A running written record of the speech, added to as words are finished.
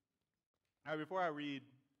All right, before I read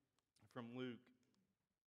from Luke,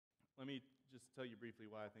 let me just tell you briefly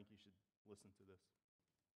why I think you should listen to this.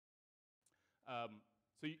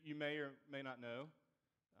 So you may or may not know,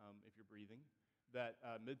 if you're breathing, that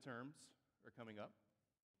midterms are coming up,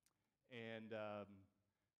 and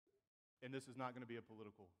this is not going to be a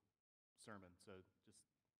political sermon. So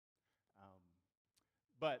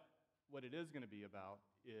but what it is going to be about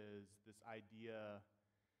is this idea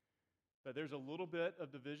that there's a little bit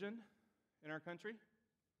of division in our country,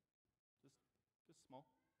 just small,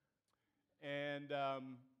 and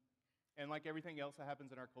like everything else that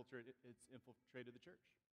happens in our culture, it's infiltrated the church.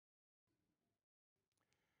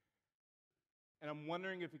 And I'm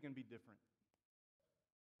wondering if it can be different.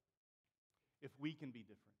 If we can be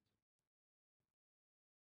different.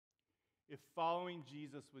 If following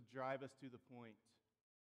Jesus would drive us to the point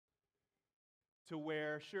to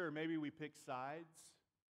where, sure, maybe we pick sides,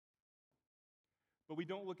 but we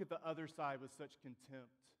don't look at the other side with such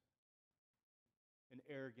contempt and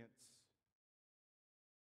arrogance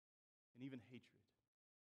and even hatred.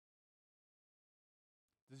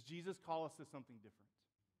 Does Jesus call us to something different?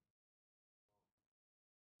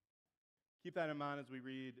 Keep that in mind as we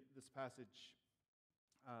read this passage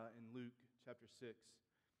in Luke chapter 6.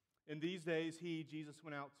 In these days, Jesus,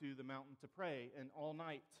 went out to the mountain to pray, and all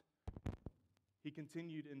night he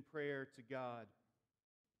continued in prayer to God.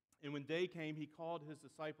 And when day came, he called his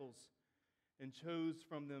disciples and chose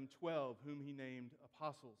from them 12, whom he named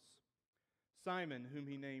apostles: Simon, whom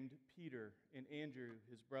he named Peter, and Andrew,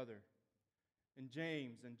 his brother, and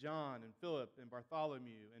James, and John, and Philip, and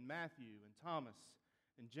Bartholomew, and Matthew, and Thomas,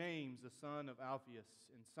 and James, the son of Alphaeus,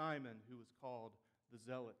 and Simon, who was called the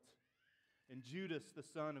Zealot, and Judas, the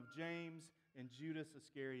son of James, and Judas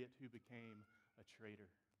Iscariot, who became a traitor.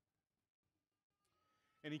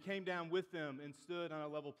 And he came down with them and stood on a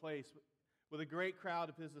level place with a great crowd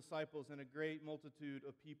of his disciples and a great multitude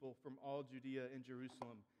of people from all Judea and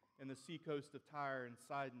Jerusalem and the seacoast of Tyre and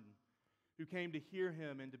Sidon, who came to hear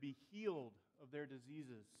him and to be healed of their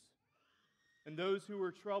diseases. And those who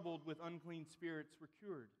were troubled with unclean spirits were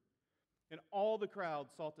cured. And all the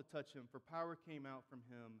crowd sought to touch him, for power came out from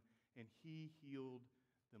him, and he healed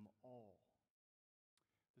them all.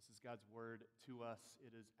 This is God's word to us.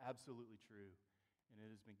 It is absolutely true, and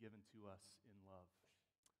it has been given to us in love.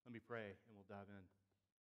 Let me pray, and we'll dive in.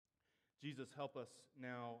 Jesus, help us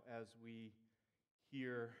now as we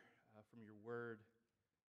hear from your word.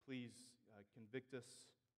 Please convict us,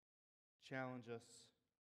 challenge us,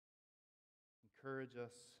 encourage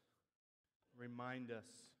us, remind us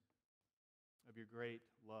of your great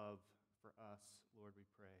love for us. Lord, we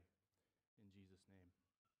pray in Jesus' name.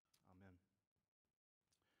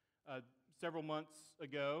 Amen. Several months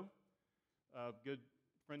ago, a good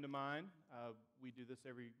friend of mine, we do this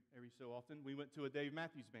every so often, we went to a Dave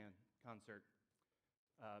Matthews Band concert.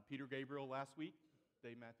 Peter Gabriel last week,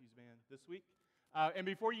 Dave Matthews Band this week. And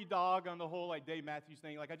before you dog on the whole Dave Matthews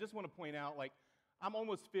thing, I just want to point out, I'm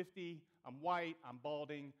almost 50, I'm white, I'm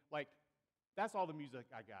balding, that's all the music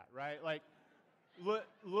I got, right?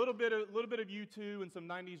 Little bit of U2 and some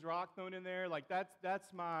 90s rock thrown in there,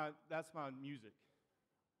 that's my music.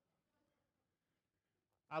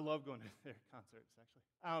 I love going to their concerts,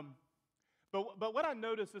 actually. But what I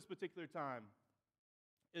noticed this particular time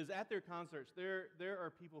is at their concerts, there are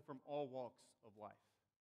people from all walks of life.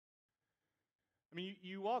 I mean,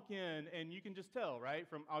 you walk in and you can just tell, right?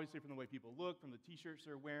 Obviously from the way people look, from the T-shirts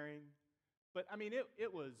they're wearing. But I mean,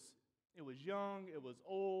 it was young, it was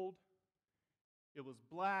old, it was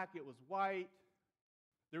black, it was white.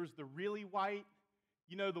 There was the really white,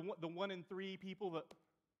 the 1 in 3 people that,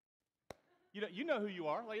 you know who you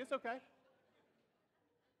are. It's okay.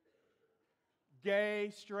 Gay,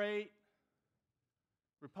 straight,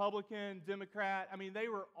 Republican, Democrat. I mean, they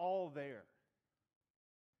were all there.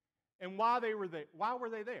 And why were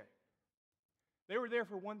they there? They were there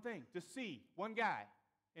for one thing, to see one guy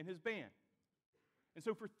and his band. And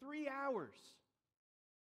so for 3 hours,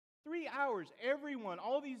 everyone,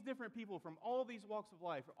 all these different people from all these walks of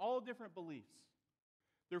life, all different beliefs,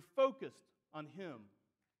 they're focused on him.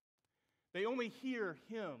 They only hear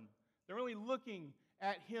him. They're only looking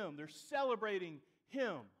at him. They're celebrating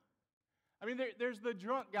him. I mean, there's the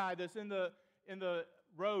drunk guy that's in the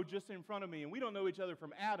row just in front of me, and we don't know each other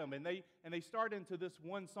from Adam, and they start into this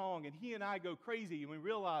one song, and he and I go crazy, and we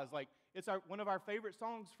realize, it's one of our favorite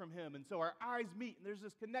songs from him, and so our eyes meet, and there's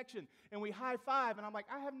this connection, and we high five, and I'm like,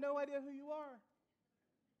 I have no idea who you are.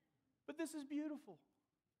 But this is beautiful.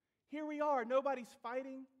 Here we are. Nobody's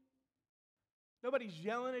fighting. Nobody's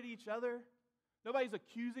yelling at each other. Nobody's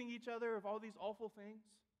accusing each other of all these awful things.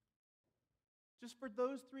 Just for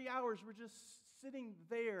those 3 hours, we're just sitting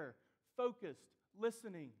there focused,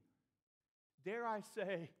 listening, dare I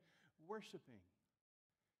say, worshiping.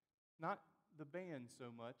 Not the band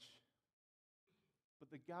so much, but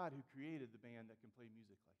the God who created the band that can play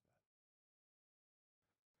music like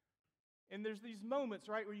that. And there's these moments,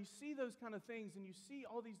 right, where you see those kind of things and you see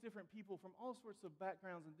all these different people from all sorts of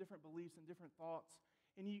backgrounds and different beliefs and different thoughts,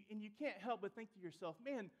 and you can't help but think to yourself,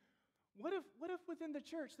 man, what if within the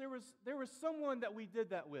church there was someone that we did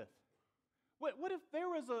that with? What if there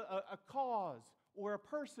was a cause or a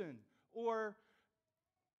person or,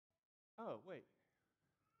 oh, wait.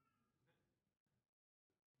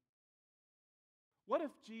 What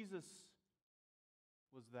if Jesus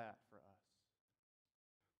was that for us?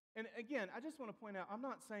 And again, I just want to point out, I'm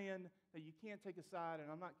not saying that you can't take a side,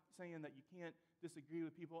 and I'm not saying that you can't disagree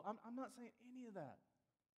with people. I'm not saying any of that.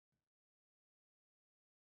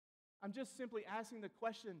 I'm just simply asking the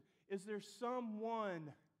question, is there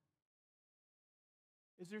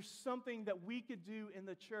something that we could do in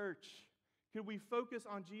the church? Could we focus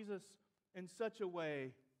on Jesus in such a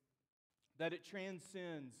way that it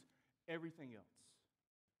transcends everything else?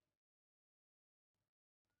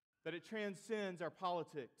 That it transcends our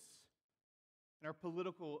politics and our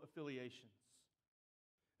political affiliations.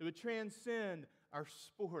 It would transcend our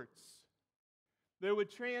sports. That it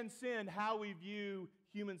would transcend how we view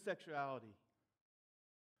human sexuality.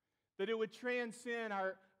 That it would transcend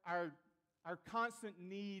our constant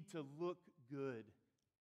need to look good.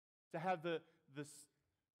 To have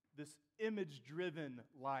this image-driven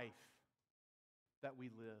life that we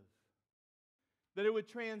live. That it would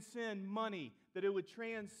transcend money, that it would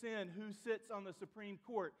transcend who sits on the Supreme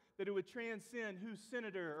Court, that it would transcend who's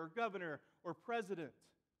senator or governor or president,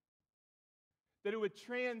 that it would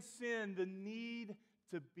transcend the need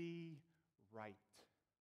to be right.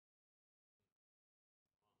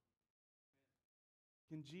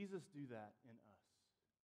 Can Jesus do that in us?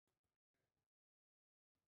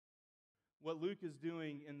 What Luke is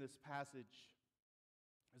doing in this passage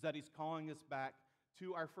is that he's calling us back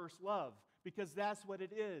to our first love, because that's what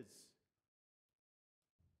it is.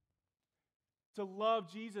 To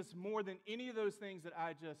love Jesus more than any of those things that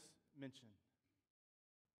I just mentioned.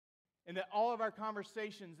 And that all of our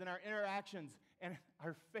conversations and our interactions and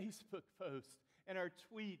our Facebook posts and our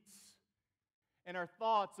tweets and our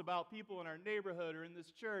thoughts about people in our neighborhood or in this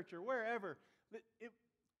church or wherever,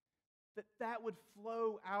 that would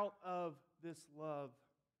flow out of this love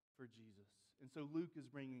for Jesus. And so Luke is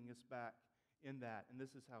bringing us back in that, and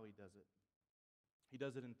this is how he does it. He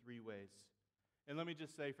does it in 3 ways. And let me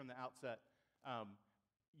just say from the outset,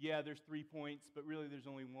 there's 3 points, but really there's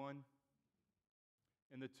only one.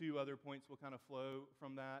 And the 2 other points will kind of flow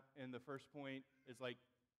from that. And the first point is like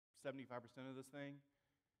 75% of this thing.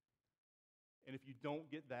 And if you don't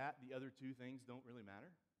get that, the other 2 things don't really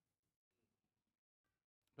matter.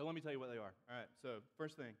 But let me tell you what they are. All right, so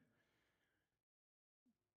first thing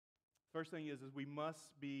is we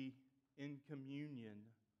must be in communion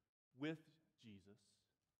with Jesus.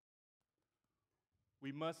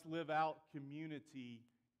 We must live out community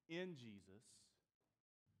in Jesus.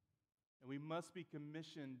 And we must be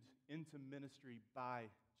commissioned into ministry by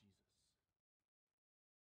Jesus.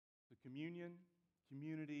 So communion,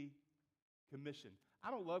 community, commission.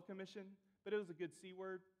 I don't love commission, but it was a good C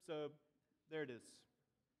word, so there it is.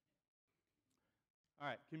 All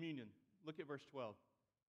right, communion. Look at verse 12.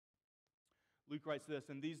 Luke writes this,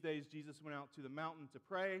 "In these days Jesus went out to the mountain to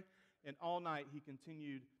pray, and all night he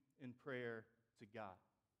continued in prayer to God."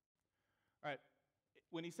 All right,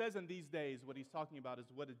 when he says in these days, what he's talking about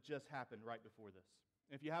is what had just happened right before this.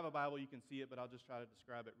 And if you have a Bible, you can see it, but I'll just try to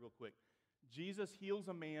describe it real quick. Jesus heals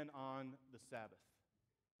a man on the Sabbath.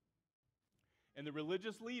 And the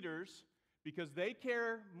religious leaders, because they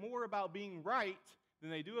care more about being right than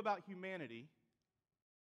they do about humanity,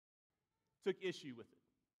 took issue with it.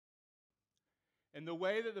 And the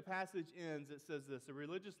way that the passage ends, it says this: the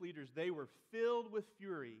religious leaders, they were filled with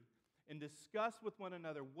fury and discussed with one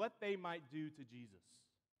another what they might do to Jesus.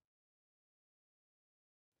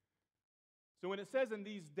 So when it says in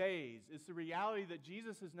these days, it's the reality that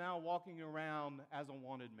Jesus is now walking around as a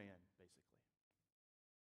wanted man, basically.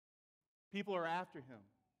 People are after him.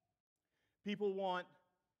 People want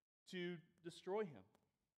to destroy him.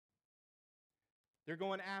 They're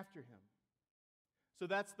going after him. So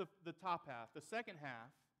that's the top half. The second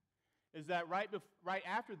half is that right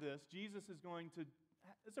after this, Jesus is going to,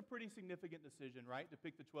 it's a pretty significant decision, right? To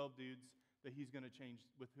pick the 12 dudes that he's going to change,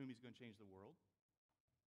 with whom he's going to change the world.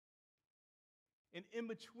 And in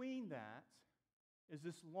between that is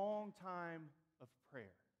this long time of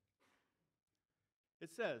prayer.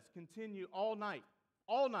 It says, continue all night.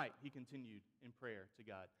 All night he continued in prayer to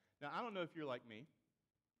God. Now, I don't know if you're like me,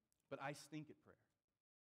 but I stink at prayer.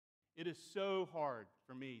 It is so hard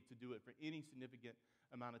for me to do it for any significant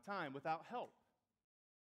amount of time without help.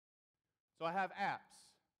 So I have apps.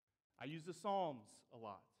 I use the Psalms a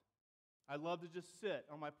lot. I love to just sit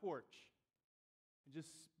on my porch and just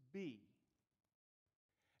be.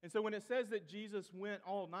 And so when it says that Jesus went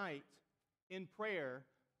all night in prayer,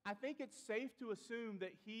 I think it's safe to assume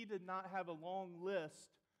that he did not have a long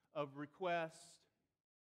list of requests,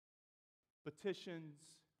 petitions.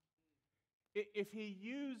 If he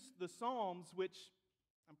used the Psalms, which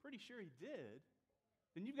I'm pretty sure he did,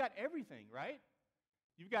 then you've got everything, right?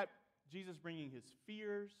 You've got Jesus bringing his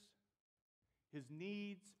fears, his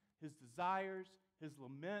needs, his desires, his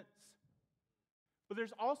laments. But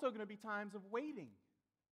there's also going to be times of waiting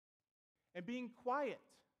and being quiet.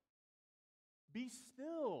 Be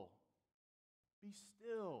still. Be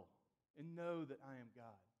still and know that I am God.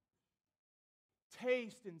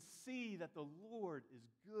 Taste and see that the Lord is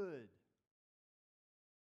good.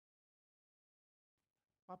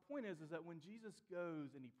 My point is that when Jesus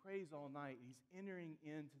goes and he prays all night, he's entering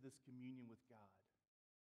into this communion with God.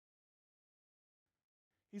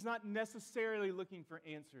 He's not necessarily looking for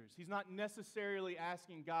answers. He's not necessarily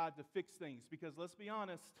asking God to fix things, because let's be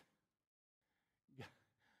honest,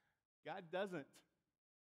 God doesn't.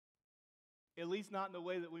 At least not in the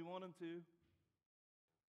way that we want him to.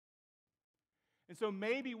 And so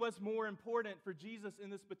maybe what's more important for Jesus in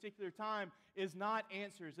this particular time is not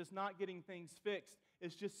answers, it's not getting things fixed.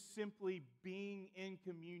 It's just simply being in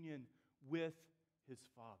communion with his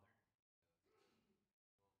Father.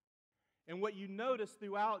 And what you notice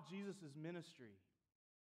throughout Jesus' ministry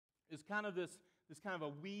is kind of this kind of a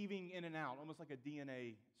weaving in and out, almost like a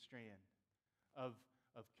DNA strand of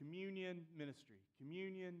communion, ministry,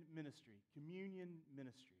 communion, ministry, communion,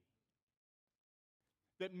 ministry.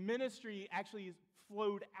 That ministry actually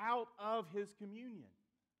flowed out of his communion.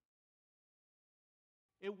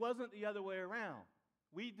 It wasn't the other way around.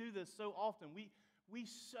 We do this so often. We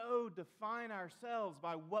so define ourselves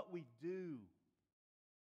by what we do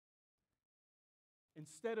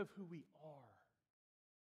instead of who we are.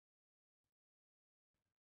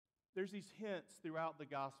 There's these hints throughout the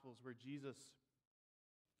Gospels where Jesus,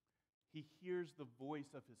 he hears the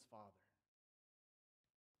voice of his Father.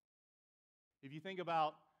 If you think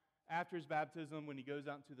about after his baptism, when he goes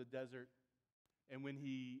out into the desert, and when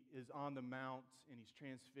he is on the mount and he's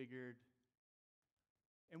transfigured,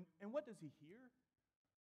 and what does he hear?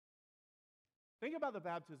 Think about the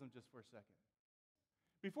baptism just for a second.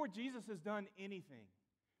 Before Jesus has done anything,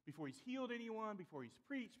 before he's healed anyone, before he's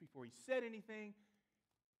preached, before he's said anything,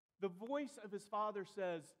 the voice of his Father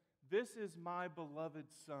says, "This is my beloved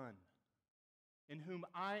Son, in whom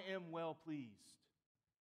I am well pleased."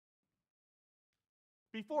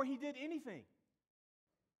 Before he did anything.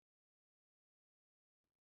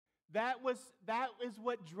 That is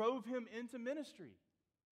what drove him into ministry.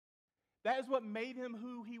 That is what made him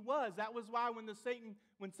who he was. That was why when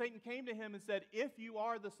Satan came to him and said, "If you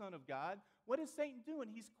are the Son of God," what is Satan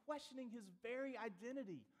doing? He's questioning his very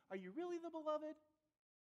identity. Are you really the beloved?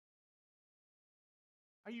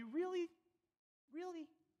 Are you really? Really?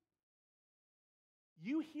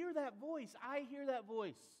 You hear that voice. I hear that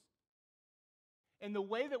voice. And the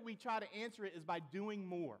way that we try to answer it is by doing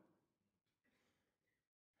more.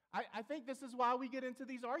 I think this is why we get into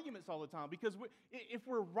these arguments all the time, because if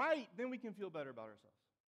we're right, then we can feel better about ourselves.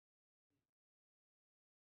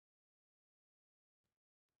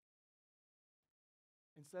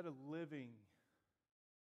 Instead of living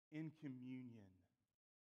in communion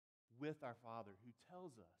with our Father who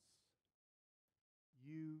tells us,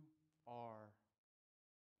 "You are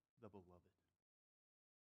the beloved."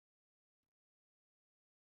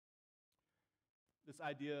 This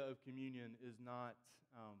idea of communion is not,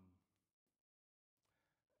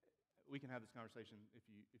 we can have this conversation if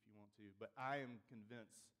you want to, but I am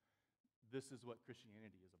convinced this is what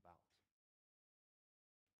Christianity is about.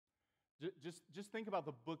 Just think about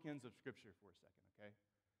the bookends of Scripture for a second, okay?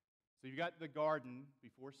 So you've got the garden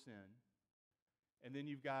before sin, and then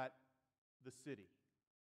you've got the city,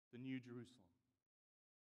 the New Jerusalem.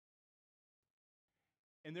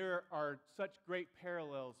 And there are such great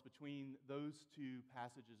parallels between those two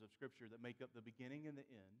passages of Scripture that make up the beginning and the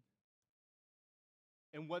end.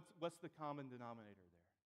 And what's the common denominator there?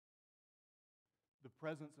 The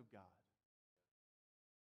presence of God.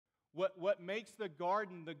 What makes the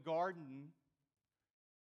garden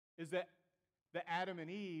is that Adam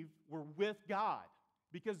and Eve were with God,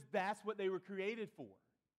 because that's what they were created for.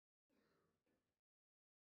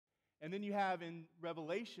 And then you have in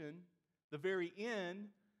Revelation, the very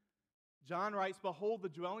end, John writes, "Behold, the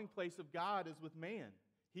dwelling place of God is with man."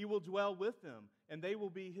 He will dwell with them, and they will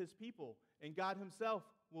be His people, and God Himself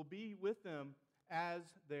will be with them as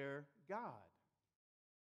their God.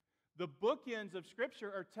 The bookends of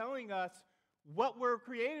Scripture are telling us what we're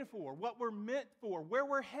created for, what we're meant for, where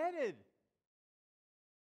we're headed.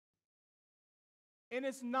 And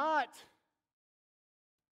it's not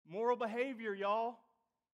moral behavior, y'all.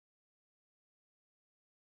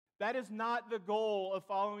 That is not the goal of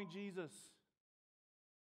following Jesus.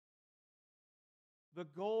 The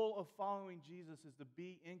goal of following Jesus is to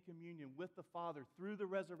be in communion with the Father through the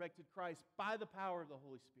resurrected Christ by the power of the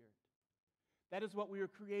Holy Spirit. That is what we were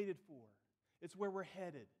created for. It's where we're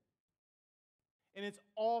headed. And it's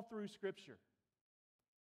all through Scripture.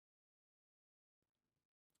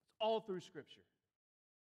 It's all through Scripture.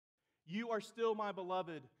 You are still my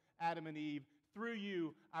beloved, Adam and Eve. Through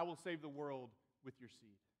you, I will save the world with your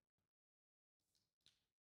seed.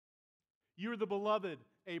 You are the beloved,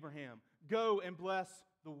 Abraham. Go and bless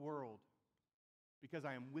the world because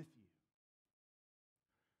I am with you.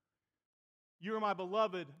 You are my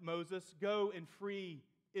beloved, Moses. Go and free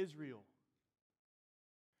Israel.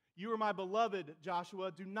 You are my beloved,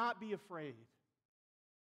 Joshua. Do not be afraid.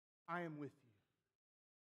 I am with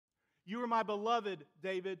you. You are my beloved,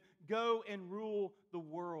 David. Go and rule the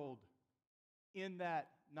world in that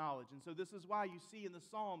knowledge. And so this is why you see in the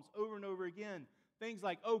Psalms over and over again things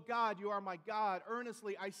like, oh God, you are my God.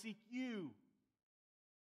 Earnestly I seek you.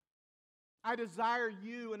 I desire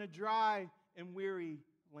you in a dry and weary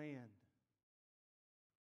land.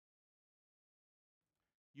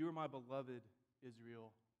 You are my beloved,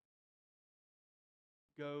 Israel.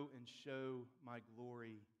 Go and show my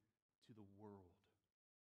glory to the world.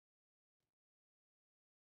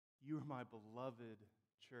 You are my beloved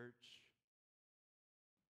church.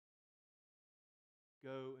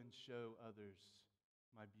 Go and show others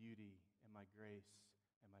my beauty and my grace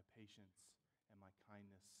and my patience and my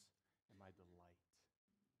kindness and my delight.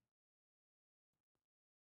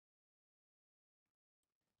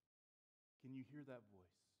 Can you hear that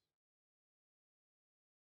voice?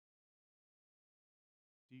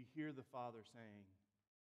 Do you hear the Father saying,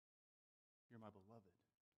 you're my beloved?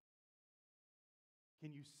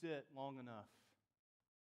 Can you sit long enough,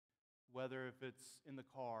 whether if it's in the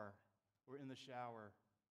car or in the shower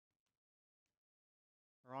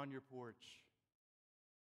or on your porch,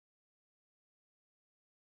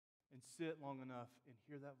 and sit long enough and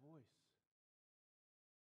hear that voice?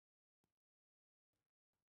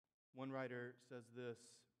 One writer says this.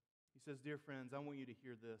 He says, dear friends, I want you to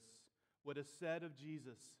hear this. What is said of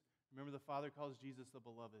Jesus, remember the Father calls Jesus the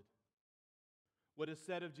beloved. What is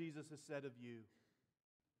said of Jesus is said of you.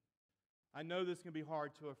 I know this can be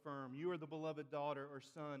hard to affirm. You are the beloved daughter or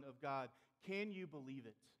son of God. Can you believe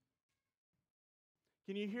it?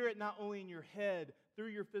 Can you hear it not only in your head, through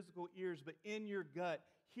your physical ears, but in your gut?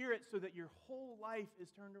 Hear it so that your whole life is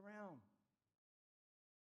turned around.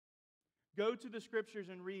 Go to the Scriptures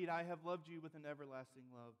and read, I have loved you with an everlasting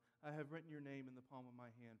love. I have written your name in the palm of my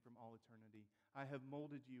hand from all eternity. I have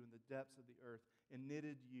molded you in the depths of the earth and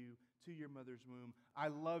knitted you to your mother's womb. I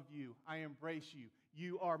love you. I embrace you.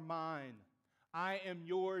 You are mine. I am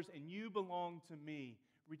yours and you belong to me.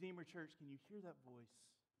 Redeemer Church, can you hear that voice?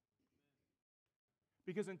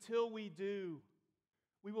 Because until we do,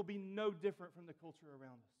 we will be no different from the culture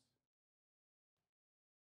around us.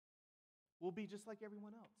 We'll be just like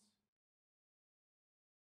everyone else.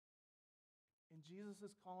 And Jesus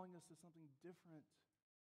is calling us to something different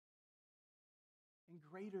and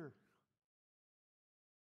greater.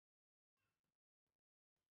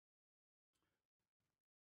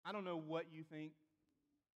 I don't know what you think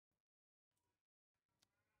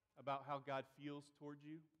about how God feels towards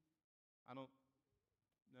you. I don't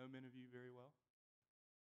know many of you very well.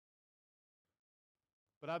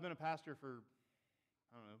 But I've been a pastor for,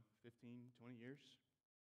 15, 20 years.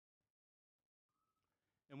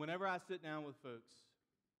 And whenever I sit down with folks,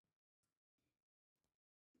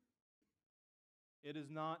 it is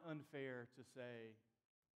not unfair to say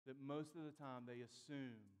that most of the time they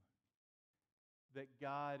assume that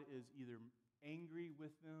God is either angry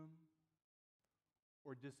with them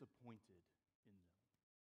or disappointed in them.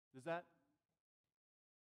 Does that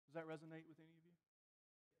resonate with any of you?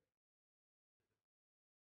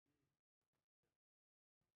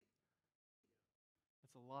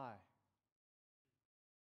 That's a lie.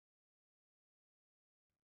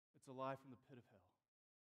 It's a lie from the pit of hell.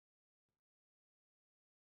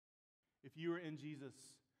 If you are in Jesus,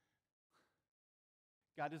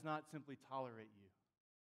 God does not simply tolerate you.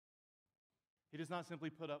 He does not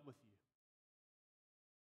simply put up with you.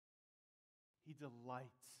 He delights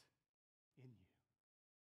in you.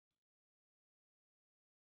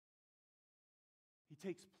 He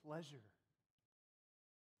takes pleasure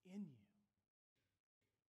in you.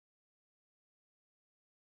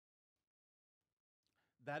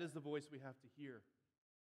 That is the voice we have to hear.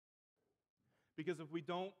 Because if we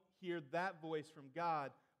don't hear that voice from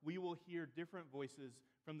God, we will hear different voices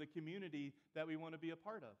from the community that we want to be a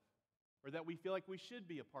part of, or that we feel like we should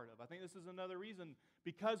be a part of. I think this is another reason,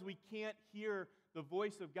 because we can't hear the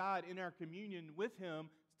voice of God in our communion with Him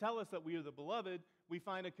tell us that we are the beloved, we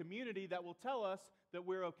find a community that will tell us that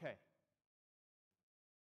we're okay.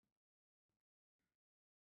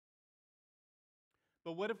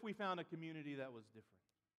 But what if we found a community that was different?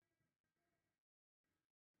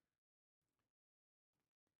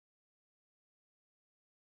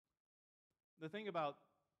 The thing about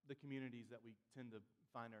the communities that we tend to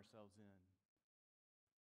find ourselves in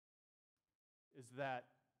is that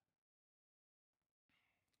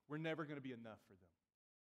we're never going to be enough for them.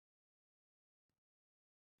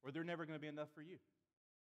 Or they're never going to be enough for you.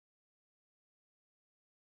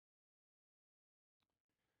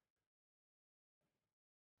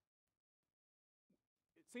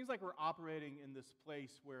 It seems like we're operating in this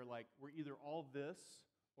place where like we're either all this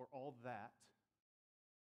or all that.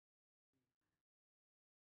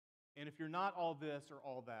 And if you're not all this or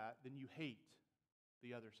all that, then you hate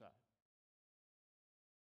the other side.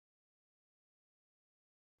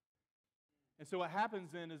 And so what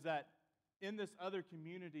happens then is that in this other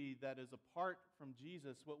community that is apart from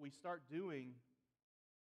Jesus, what we start doing,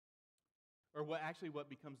 or what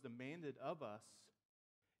becomes demanded of us,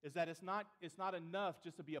 is that it's not enough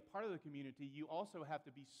just to be a part of the community. You also have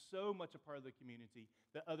to be so much a part of the community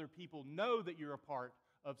that other people know that you're a part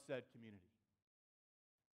of said community.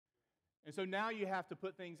 And so now you have to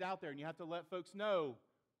put things out there, and you have to let folks know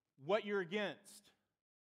what you're against,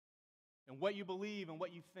 and what you believe, and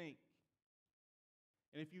what you think.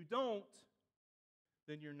 And if you don't,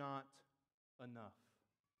 then you're not enough.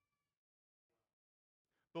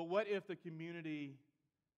 But what if the community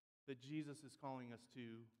that Jesus is calling us to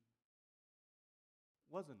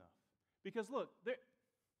was enough? Because look,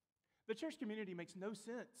 the church community makes no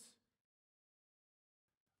sense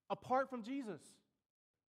apart from Jesus.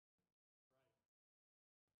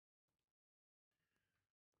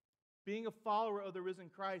 Being a follower of the risen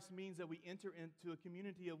Christ means that we enter into a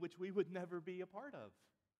community of which we would never be a part of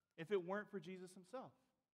if it weren't for Jesus Himself.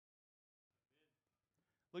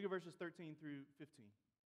 Look at verses 13 through 15. It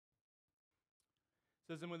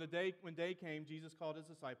says, "And when day came, Jesus called His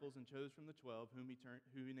disciples and chose from the 12,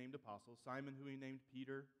 who He named apostles, Simon, who He named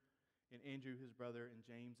Peter, and Andrew his brother, and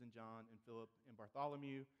James and John, and Philip, and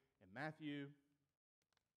Bartholomew, and Matthew,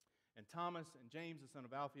 and Thomas, and James the son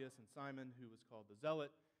of Alphaeus, and Simon, who was called the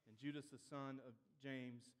Zealot, and Judas the son of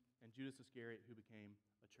James, and Judas Iscariot, who became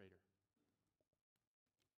a traitor."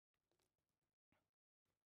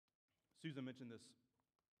 Susan mentioned this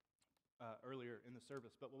earlier in the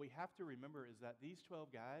service, but what we have to remember is that these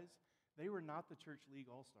 12 guys, they were not the church league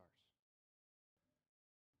all-stars.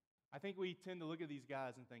 I think we tend to look at these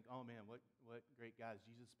guys and think, oh man, what great guys,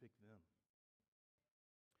 Jesus picked them.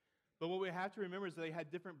 But what we have to remember is that they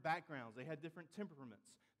had different backgrounds, they had different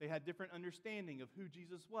temperaments, they had different understanding of who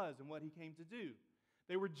Jesus was and what He came to do.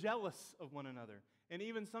 They were jealous of one another, and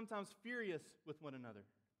even sometimes furious with one another.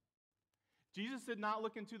 Jesus did not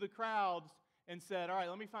look into the crowds and said, all right,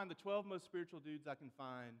 let me find the 12 most spiritual dudes I can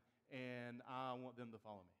find, and I want them to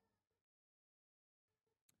follow me.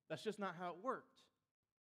 That's just not how it worked.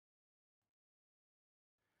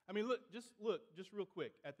 I mean, look real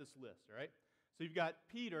quick at this list, all right? So you've got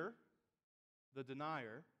Peter, the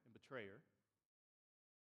denier and betrayer.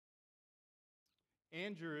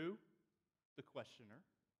 Andrew, the questioner.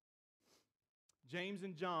 James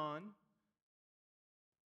and John,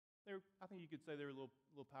 I think you could say they were a little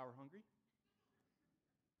power hungry.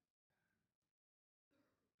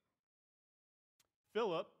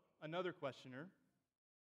 Philip, another questioner.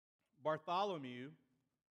 Bartholomew.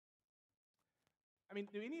 I mean,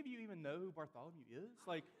 do any of you even know who Bartholomew is?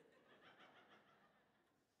 Like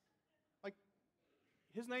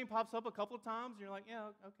his name pops up a couple of times, and you're like,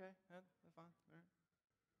 yeah, okay, that's fine. All right.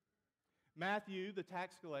 Matthew, the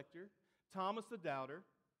tax collector. Thomas, the doubter.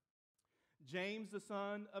 James, the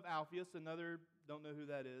son of Alphaeus, another, don't know who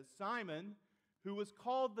that is. Simon, who was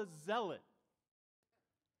called the Zealot.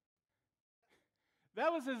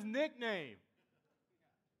 That was his nickname.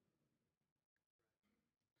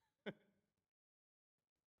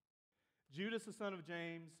 Judas, the son of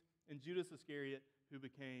James, and Judas Iscariot, who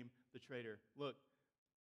became the traitor. Look,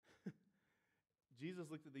 Jesus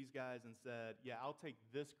looked at these guys and said, yeah, I'll take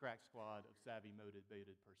this crack squad of savvy,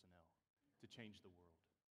 motivated personnel to change the world.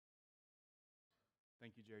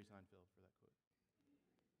 Thank you, Jerry Seinfeld, for that quote.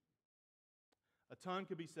 A ton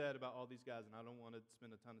could be said about all these guys, and I don't want to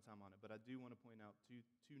spend a ton of time on it, but I do want to point out two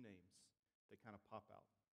names that kind of pop out.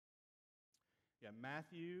 Yeah,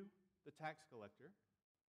 Matthew, the tax collector,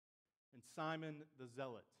 and Simon the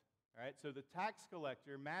Zealot. All right, so the tax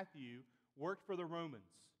collector, Matthew, worked for the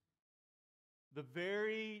Romans, the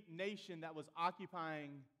very nation that was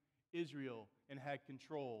occupying Israel and had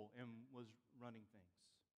control and was running things.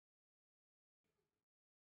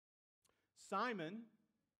 Simon,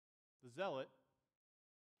 the Zealot,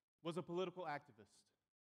 was a political activist.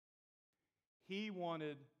 He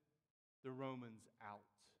wanted the Romans out.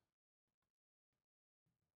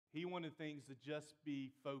 He wanted things to just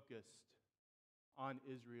be focused on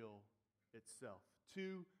Israel itself.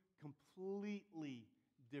 Two completely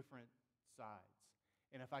different sides.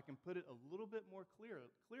 And if I can put it a little bit more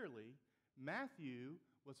clearly, Matthew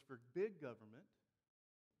was for big government.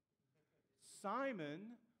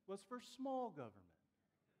 Simon was for small government.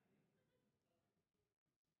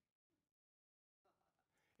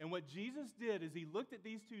 And what Jesus did is he looked at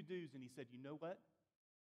these two dudes and he said, you know what?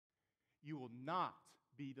 You will not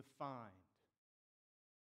be defined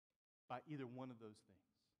by either one of those things.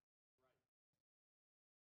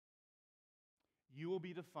 You will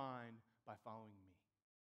be defined by following me.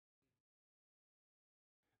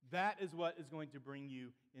 That is what is going to bring you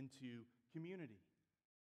into community.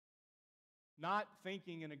 Not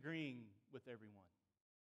thinking and agreeing with everyone.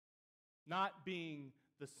 Not being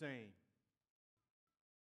the same.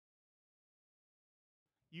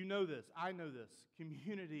 You know this, I know this.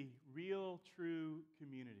 Community, real, true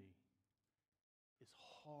community, is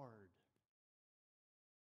hard.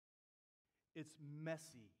 It's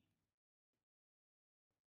messy.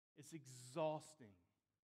 It's exhausting.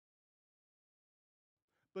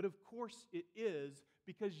 But of course it is,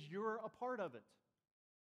 because you're a part of it.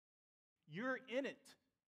 You're in it.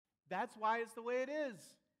 That's why it's the way it is.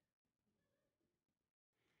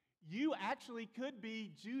 You actually could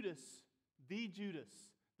be Judas,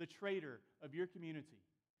 the traitor of your community.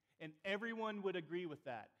 And everyone would agree with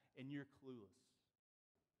that, and you're clueless.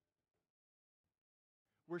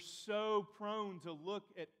 We're so prone to look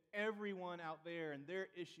at everyone out there and their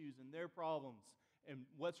issues and their problems and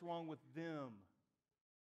what's wrong with them.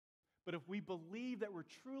 But if we believe that we're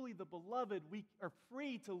truly the beloved, we are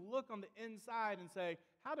free to look on the inside and say,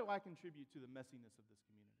 how do I contribute to the messiness of this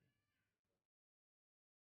community?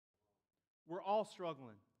 We're all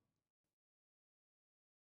struggling.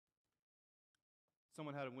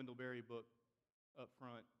 Someone had a Wendell Berry book up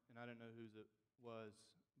front, and I didn't know whose it was,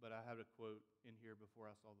 but I had a quote in here before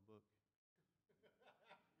I saw the book.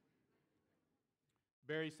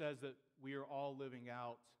 Berry says that we are all living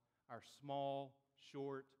out our small,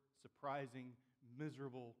 short, surprising,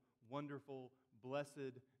 miserable, wonderful,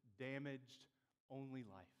 blessed, damaged, only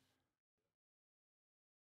life.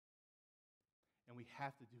 And we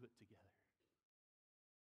have to do it together.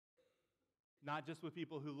 Not just with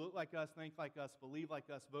people who look like us, think like us, believe like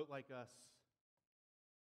us, vote like us.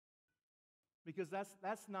 Because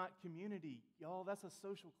that's not community, y'all. That's a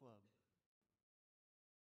social club.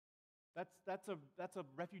 That's a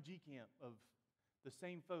refugee camp of the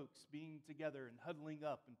same folks being together and huddling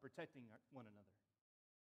up and protecting one another.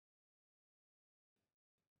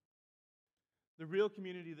 The real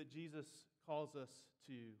community that Jesus calls us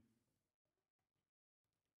to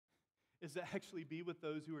is to actually be with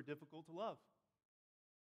those who are difficult to love.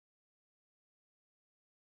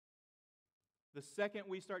 The second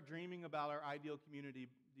we start dreaming about our ideal community,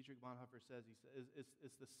 Dietrich Bonhoeffer says,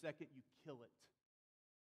 it's the second you kill it.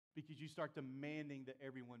 Because you start demanding that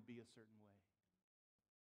everyone be a certain way.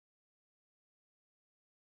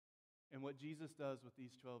 And what Jesus does with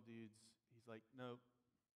these 12 dudes, he's like, no,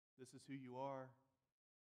 this is who you are.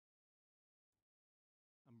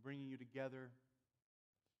 I'm bringing you together,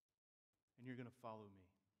 and you're going to follow me.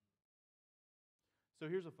 So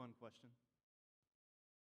here's a fun question.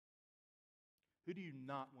 Who do you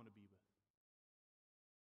not want to be with?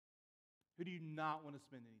 Who do you not want to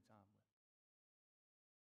spend any time with?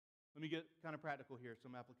 Let me get kind of practical here,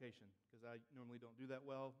 some application, because I normally don't do that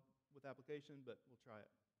well with application, but we'll try it.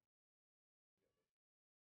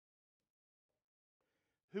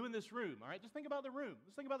 Who in this room, all right? Just think about the room.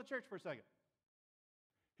 Just think about the church for a second.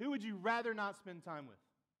 Who would you rather not spend time with?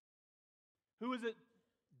 Who is it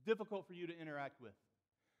difficult for you to interact with?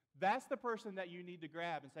 That's the person that you need to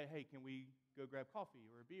grab and say, hey, can we go grab coffee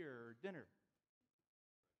or a beer or dinner?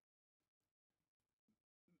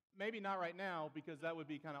 Maybe not right now, because that would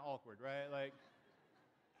be kind of awkward, right? Like,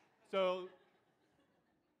 so,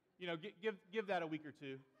 give that a week or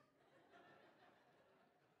two.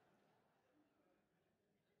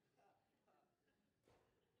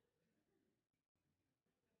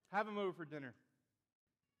 Have them over for dinner.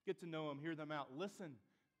 Get to know them, hear them out. Listen.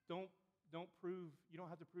 Don't prove, you don't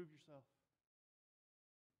have to prove yourself.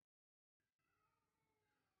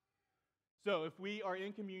 So if we are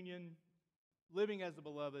in communion, living as the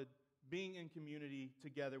beloved, being in community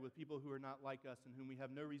together with people who are not like us and whom we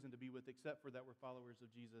have no reason to be with except for that we're followers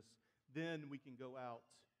of Jesus, then we can go out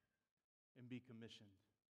and be commissioned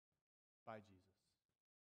by Jesus.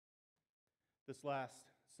 This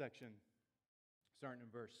last section, starting in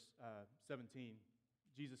verse 17,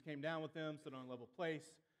 Jesus came down with them, stood on a level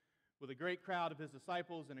place, with a great crowd of his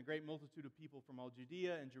disciples and a great multitude of people from all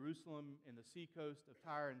Judea and Jerusalem and the seacoast of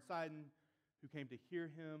Tyre and Sidon, who came to hear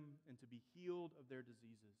him and to be healed of their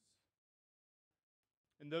diseases.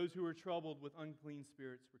 And those who were troubled with unclean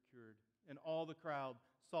spirits were cured. And all the crowd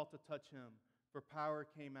sought to touch him, for power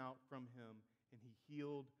came out from him, and he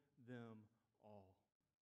healed them all.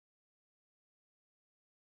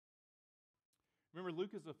 Remember,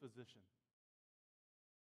 Luke is a physician.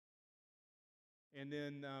 And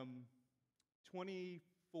in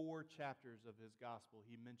 24 chapters of his gospel,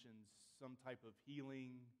 he mentions some type of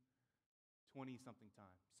healing 20-something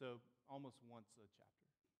times. So almost once a chapter.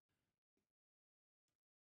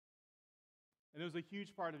 And it was a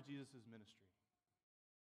huge part of Jesus' ministry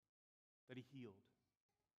that he healed.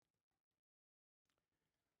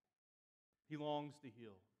 He longs to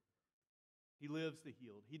heal. He lives to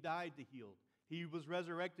heal. He died to heal. He was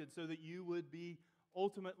resurrected so that you would be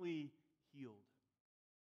ultimately healed.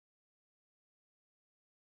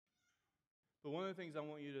 But one of the things I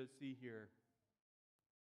want you to see here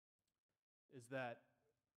is that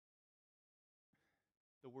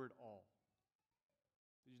the word all.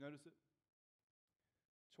 Did you notice it?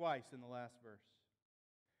 Twice in the last verse.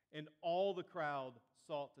 And all the crowd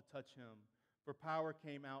sought to touch him, for power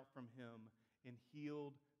came out from him and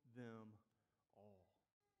healed them all.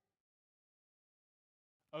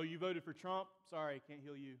 Oh, you voted for Trump? Sorry, can't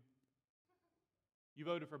heal you. You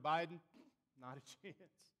voted for Biden? Not a chance.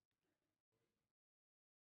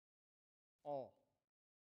 All.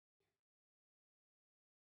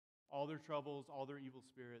 All their troubles, all their evil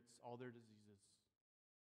spirits, all their diseases.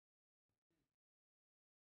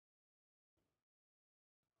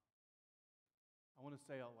 I want to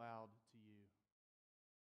say out loud to you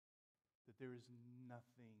that there is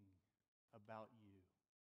nothing about you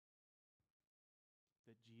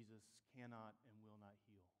that Jesus cannot and will not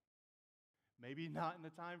heal. Maybe not in the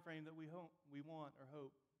time frame that we want or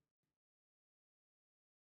hope.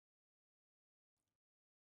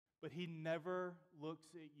 But he never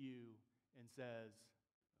looks at you and says,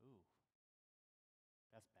 "Ooh,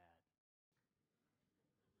 that's bad.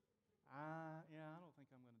 I don't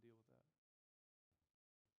think I'm going to deal with that."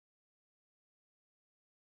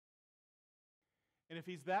 And if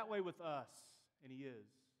he's that way with us, and he is,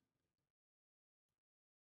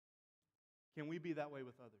 can we be that way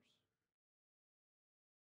with others?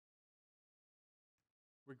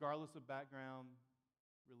 Regardless of background,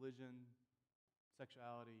 religion,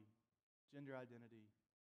 sexuality, gender identity,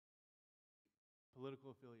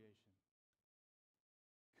 political affiliation.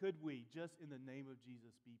 Could we, just in the name of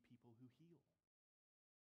Jesus, be people who heal?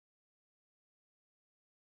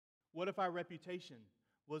 What if our reputation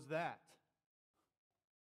was that?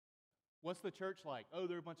 What's the church like? Oh,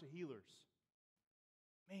 they're a bunch of healers.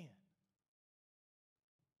 Man.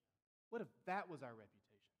 What if that was our reputation?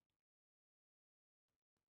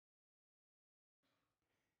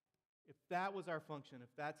 If that was our function, if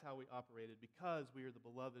that's how we operated, because we are the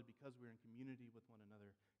beloved, because we're in community with one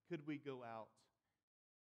another, could we go out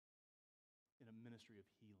in a ministry of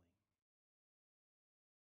healing?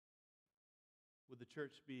 Would the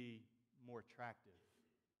church be more attractive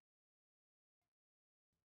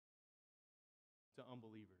to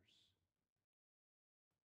unbelievers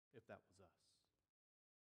if that was us?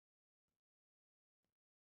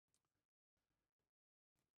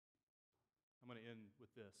 I'm going to end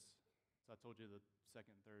with this. So I told you the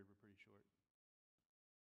second and third were pretty short.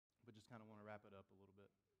 But just kind of want to wrap it up a little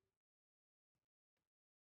bit.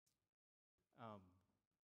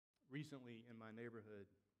 Recently in my neighborhood,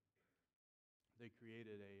 they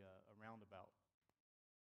created a roundabout.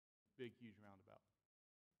 Big, huge roundabout.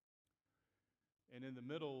 And in the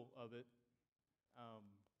middle of it,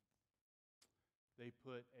 they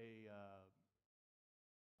put a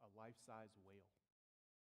life-size whale.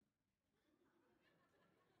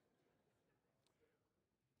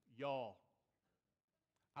 Y'all,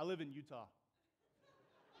 I live in Utah.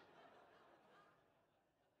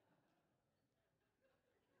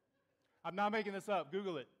 I'm not making this up.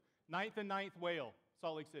 Google it. 9th and 9th whale,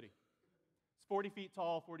 Salt Lake City. It's 40 feet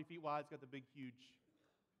tall, 40 feet wide. It's got the big, huge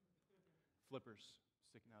flippers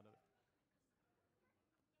sticking out of it.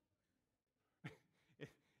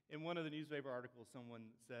 In one of the newspaper articles,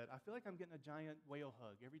 someone said, I feel like I'm getting a giant whale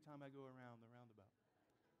hug every time I go around the roundabout.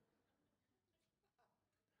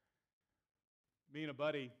 Me and a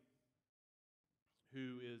buddy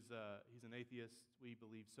who is, he's an atheist. We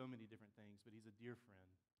believe so many different things, but he's a dear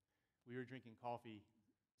friend. We were drinking coffee,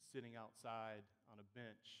 sitting outside on a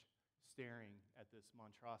bench, staring at this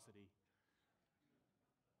monstrosity.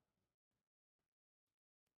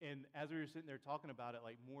 And as we were sitting there talking about it,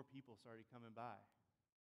 like more people started coming by.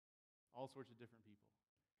 All sorts of different people.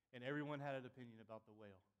 And everyone had an opinion about the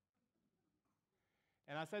whale.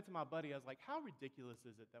 And I said to my buddy, I was like, how ridiculous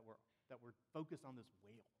is it that we're focused on this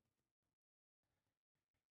whale?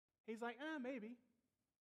 He's like, maybe.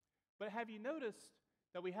 But have you noticed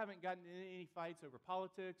that we haven't gotten in any fights over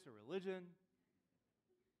politics or religion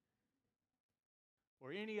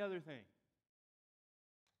or any other thing?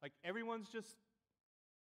 Like everyone's just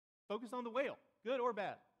focused on the whale, good or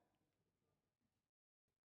bad.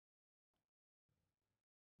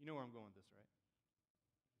 You know where I'm going with this, right?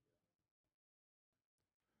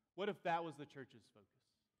 What if that was the church's focus?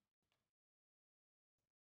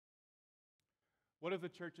 What if the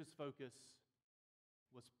church's focus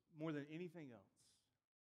was more than anything else?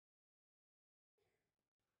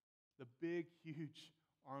 The big, huge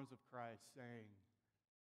arms of Christ saying,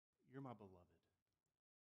 you're my beloved.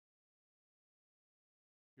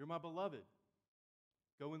 You're my beloved.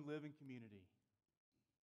 Go and live in community.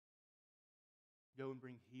 Go and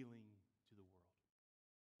bring healing to the world.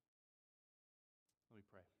 Let me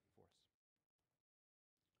pray for us.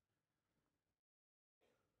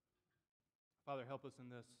 Father, help us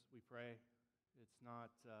in this, we pray. It is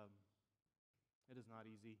not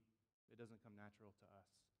easy. It doesn't come natural to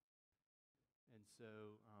us. And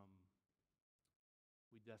so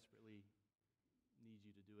we desperately need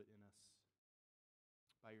you to do it in us.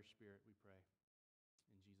 By your Spirit, we pray.